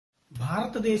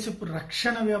భారతదేశపు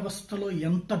రక్షణ వ్యవస్థలో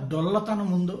ఎంత డొల్లతనం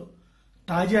ఉందో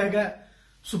తాజాగా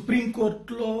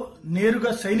సుప్రీంకోర్టులో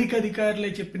నేరుగా సైనిక అధికారులే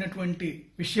చెప్పినటువంటి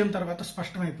విషయం తర్వాత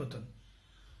స్పష్టమైపోతుంది.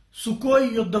 సుకోయ్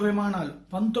యుద్ధ విమానాలు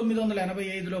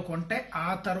 1985లో కొంటే ఆ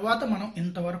తర్వాత మనం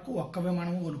ఇంతవరకు ఒక్క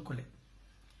విమానం కొనుక్కోలేదు.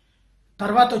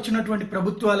 తర్వాత వచ్చినటువంటి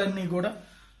ప్రభుత్వాలన్నీ కూడా,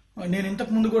 నేను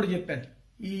ఇంతకు ముందు కూడా చెప్పాను,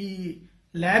 ఈ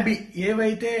ల్యాబీ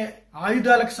ఏవైతే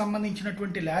ఆయుధాలకు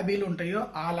సంబంధించినటువంటి ల్యాబీలు ఉంటాయో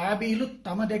ఆ ల్యాబీలు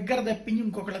తమ దగ్గర తప్పించి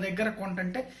ఇంకొకళ్ళ దగ్గర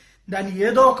కొంటంటే దాన్ని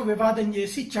ఏదో ఒక వివాదం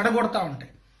చేసి చెడగొడతా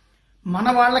ఉంటాయి. మన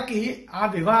వాళ్ళకి ఆ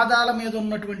వివాదాల మీద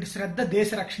ఉన్నటువంటి శ్రద్ధ దేశ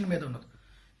రక్షణ మీద ఉండదు.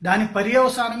 దాని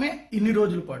పర్యవసానమే ఇన్ని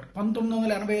రోజుల పాటు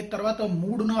 1985 తర్వాత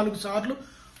 3-4 సార్లు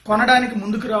కొనడానికి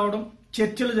ముందుకు రావడం,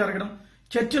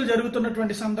 చర్చలు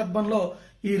జరుగుతున్నటువంటి సందర్భంలో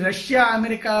ఈ రష్యా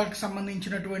అమెరికాకు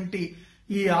సంబంధించినటువంటి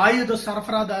ఈ ఆయుధ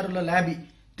సరఫరాదారుల ల్యాబీ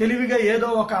తెలివిగా ఏదో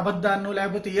ఒక అబద్ధాన్నో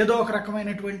లేకపోతే ఏదో ఒక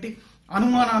రకమైనటువంటి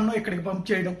అనుమానాన్నో ఇక్కడికి పంప్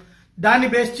చేయడం, దాన్ని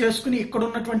బేస్ చేసుకుని ఇక్కడ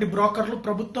ఉన్నటువంటి బ్రోకర్లు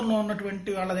ప్రభుత్వంలో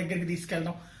ఉన్నటువంటి వాళ్ళ దగ్గరికి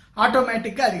తీసుకెళ్ళడం,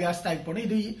 ఆటోమేటిక్గా అది కాస్త ఆగిపోవడం.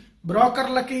 ఇది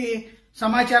బ్రోకర్లకి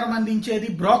సమాచారం అందించేది,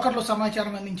 బ్రోకర్లు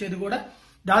సమాచారం అందించేది కూడా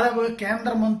దాదాపుగా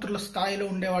కేంద్ర మంత్రుల స్థాయిలో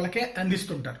ఉండే వాళ్ళకే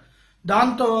అందిస్తుంటారు.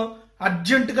 దాంతో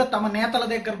అర్జెంటుగా తమ నేతల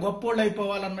దగ్గర గొప్పోళ్ళు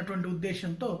అయిపోవాలన్నటువంటి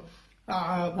ఉద్దేశంతో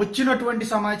వచ్చినటువంటి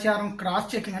సమాచారం క్రాస్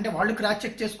చెకింగ్, అంటే వాళ్ళు క్రాస్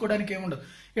చెక్ చేసుకోవడానికి ఏముండదు,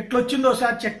 ఎట్లొచ్చిందో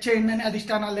ఒకసారి చెక్ చేయండి అని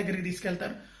అధిష్టానాల దగ్గరికి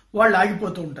తీసుకెళ్తారు, వాళ్ళు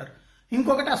ఆగిపోతూ ఉంటారు.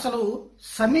 ఇంకొకటి అసలు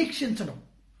సమీక్షించడం,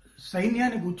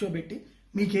 సైన్యాన్ని కూర్చోబెట్టి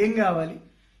మీకేం కావాలి,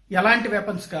 ఎలాంటి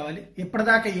వెపన్స్ కావాలి,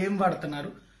 ఇప్పటిదాకా ఏం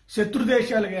వాడుతున్నారు, శత్రు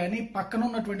దేశాలు కానీ పక్కన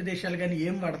ఉన్నటువంటి దేశాలు కానీ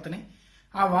ఏం వాడుతున్నాయి,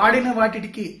 ఆ వాడిన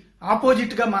వాటికి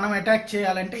ఆపోజిట్ గా మనం అటాక్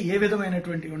చేయాలంటే ఏ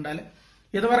విధమైనటువంటి ఉండాలి,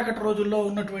 ఇదివరకటి రోజుల్లో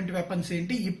ఉన్నటువంటి వెపన్స్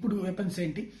ఏంటి, ఇప్పుడు వెపన్స్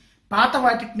ఏంటి, పాత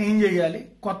వాటిని ఏం చేయాలి,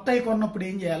 కొత్తవి కొన్నప్పుడు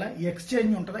ఏం చేయాలా,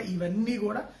 ఎక్స్చేంజ్ ఉంటుందా, ఇవన్నీ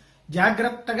కూడా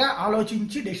జాగ్రత్తగా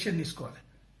ఆలోచించి డెసిషన్ తీసుకోవాలి.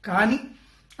 కానీ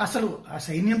అసలు ఆ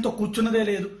సైన్యంతో కూర్చున్నదే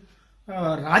లేదు.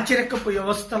 రాచరికపు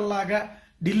వ్యవస్థల్లాగా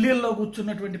ఢిల్లీలో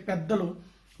కూర్చున్నటువంటి పెద్దలు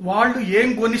వాళ్ళు ఏం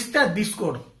కొనిస్తే అది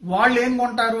తీసుకోవడం. వాళ్ళు ఏం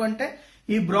కొంటారు అంటే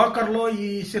ఈ బ్రోకర్లో, ఈ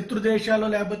శత్రు దేశాలు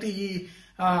లేకపోతే ఈ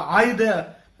ఆయుధ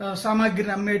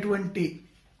సామాగ్రిని అమ్మేటువంటి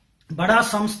బడా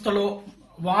సంస్థలో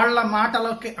వాళ్ళ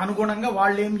మాటలకి అనుగుణంగా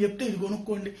వాళ్ళు ఏం చెప్తే ఇది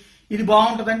కొనుక్కోండి, ఇది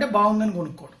బాగుంటుందంటే బాగుందని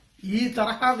కొనుక్కోవడం. ఈ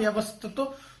తరహా వ్యవస్థతో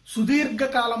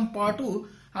సుదీర్ఘకాలం పాటు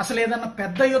అసలు ఏదన్నా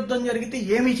పెద్ద యుద్ధం జరిగితే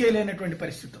ఏమీ చేయలేనటువంటి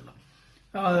పరిస్థితుల్లో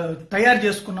తయారు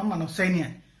చేసుకున్నాం మనం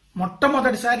సైన్యాన్ని.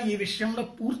 మొట్టమొదటిసారి ఈ విషయంలో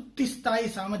పూర్తి స్థాయి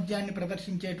సామర్థ్యాన్ని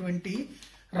ప్రదర్శించేటువంటి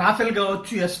రాఫెల్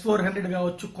కావచ్చు, S-400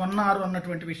 కావచ్చు కొన్నారు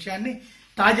అన్నటువంటి విషయాన్ని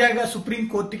తాజాగా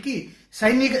సుప్రీంకోర్టుకి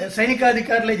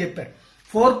సైనికాధికారులే చెప్పారు.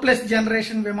 4+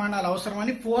 జనరేషన్ విమానాలు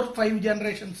అవసరమని, 4-5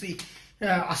 జనరేషన్స్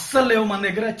అస్సలు లేవు మన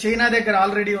దగ్గర. చైనా దగ్గర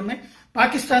ఆల్రెడీ ఉన్నాయి,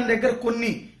 పాకిస్తాన్ దగ్గర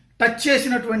కొన్ని టచ్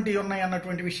చేసినటువంటి ఉన్నాయి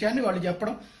అన్నటువంటి విషయాన్ని వాళ్ళు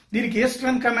చెప్పడం. దీనికి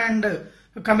ఈస్టర్న్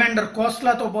కమాండర్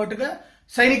కోస్లాతో పాటుగా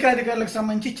సైనికాధికారులకు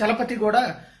సంబంధించి చలపతి కూడా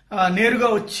నేరుగా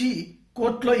వచ్చి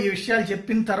కోర్టులో ఈ విషయాలు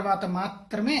చెప్పిన తర్వాత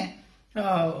మాత్రమే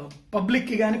పబ్లిక్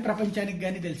కి కానీ ప్రపంచానికి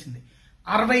కానీ తెలిసింది.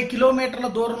 60 కిలోమీటర్ల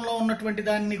దూరంలో ఉన్నటువంటి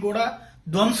దాన్ని కూడా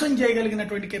ధ్వంసం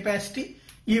చేయగలిగినటువంటి కెపాసిటీ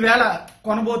ఈవేళ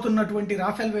కొనబోతున్నటువంటి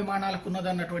రాఫెల్ విమానాలకు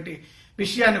ఉన్నదన్నటువంటి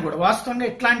విషయాన్ని కూడా, వాస్తవంగా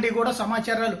ఇట్లాంటివి కూడా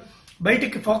సమాచారాలు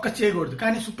బయటికి ఫోకస్ చేయకూడదు,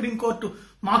 కానీ సుప్రీంకోర్టు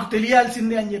మాకు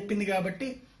తెలియాల్సిందే అని చెప్పింది కాబట్టి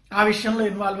ఆ విషయంలో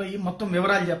ఇన్వాల్వ్ అయ్యి మొత్తం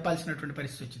వివరాలు చెప్పాల్సినటువంటి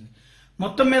పరిస్థితి వచ్చింది.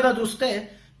 మొత్తం మీద చూస్తే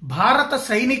భారత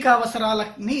సైనిక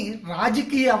అవసరాలని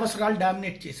రాజకీయ అవసరాలు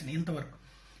డామినేట్ చేసినాయి ఇంతవరకు.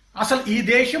 అసలు ఈ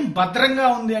దేశం భద్రంగా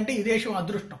ఉంది అంటే ఈ దేశం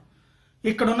అదృష్టం,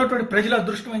 ఇక్కడ ఉన్నటువంటి ప్రజల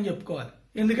అదృష్టం అని చెప్పుకోవాలి.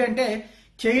 ఎందుకంటే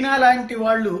చైనా లాంటి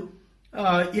వాళ్ళు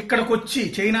ఇక్కడికి వచ్చి,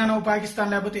 చైనానో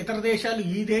పాకిస్తాన్ లేకపోతే ఇతర దేశాలు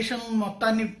ఈ దేశం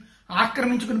మొత్తాన్ని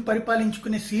ఆక్రమించుకుని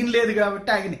పరిపాలించుకునే సీన్ లేదు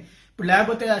కాబట్టి ఆగినాయి. ఇప్పుడు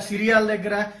లేకపోతే ఆ సిరియాల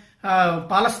దగ్గర,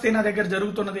 పాలస్తీనా దగ్గర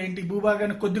జరుగుతున్నది ఏంటి,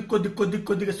 భూభాగాన్ని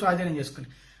కొద్దిగా స్వాధీనం చేసుకుని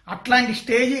అట్లాంటి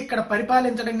స్టేజ్ ఇక్కడ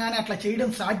పరిపాలించడం కానీ అట్లా చేయడం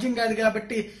సాధ్యం కాదు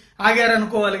కాబట్టి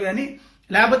ఆగారనుకోవాలి. కానీ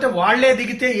లేకపోతే వాళ్లే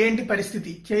దిగితే ఏంటి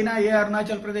పరిస్థితి, చైనా ఏ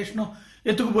అరుణాచల్ ప్రదేశ్ను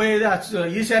ఎత్తుకుపోయేది,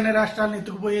 ఈశాన్య రాష్ట్రాలను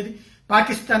ఎత్తుకుపోయేది,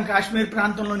 పాకిస్తాన్ కాశ్మీర్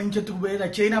ప్రాంతంలో నుంచి ఎత్తుకుపోయేది,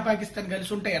 చైనా పాకిస్తాన్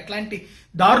కలిసి ఉంటాయి, అట్లాంటి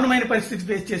దారుణమైన పరిస్థితి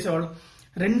ఫేస్ చేసేవాళ్ళు.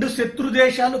 2 శత్రు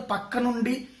దేశాలు పక్క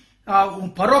నుండి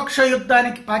పరోక్ష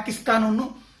యుద్ధానికి పాకిస్తాన్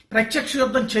ప్రత్యక్ష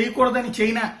యుద్ధం చేయకూడదని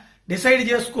చైనా డిసైడ్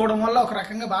చేసుకోవడం వల్ల ఒక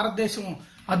రకంగా భారతదేశం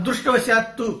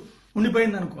అదృష్టవశాత్తు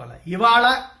ఉండిపోయింది అనుకోవాలి. ఇవాళ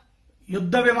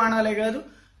యుద్ధ విమానాలే కాదు,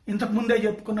 ఇంతకు ముందే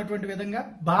చెప్పుకున్నటువంటి విధంగా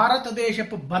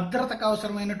భారతదేశపు భద్రతకు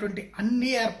అవసరమైనటువంటి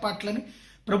అన్ని ఏర్పాట్లని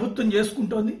ప్రభుత్వం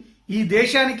చేసుకుంటోంది. ఈ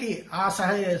దేశానికి ఆ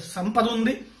సంపద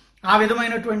ఉంది, ఆ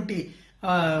విధమైనటువంటి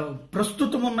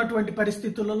ప్రస్తుతం ఉన్నటువంటి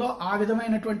పరిస్థితులలో ఆ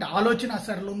విధమైనటువంటి ఆలోచన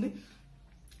సరళి ఉంది,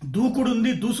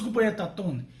 దూకుడుంది, దూసుకుపోయే తత్వం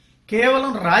ఉంది.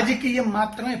 కేవలం రాజకీయం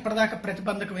మాత్రమే ఇప్పటిదాకా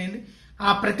ప్రతిబంధకమైంది.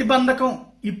 ఆ ప్రతిబంధకం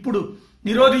ఇప్పుడు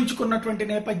నిరోధించుకున్నటువంటి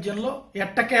నేపథ్యంలో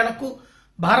ఎట్టకేలకు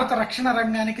భారత రక్షణ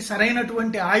రంగానికి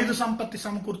సరైనటువంటి ఆయుధ సంపత్తి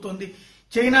సమకూరుతోంది.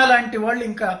 చైనా లాంటి వాళ్ళు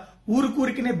ఇంకా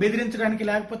ఊరికూరికినే బెదిరించడానికి,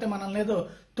 లేకపోతే మనల్ని ఏదో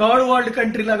థర్డ్ వరల్డ్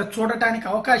కంట్రీ లాగా చూడటానికి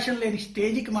అవకాశం లేని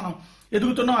స్టేజ్కి మనం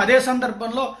ఎదుగుతున్నాం. అదే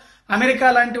సందర్భంలో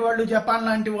అమెరికా లాంటి వాళ్ళు, జపాన్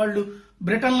లాంటి వాళ్ళు,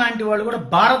 బ్రిటన్ లాంటి వాళ్ళు కూడా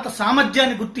భారత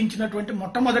సామర్థ్యాన్ని గుర్తించినటువంటి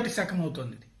మొట్టమొదటి శకం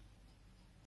అవుతుంది.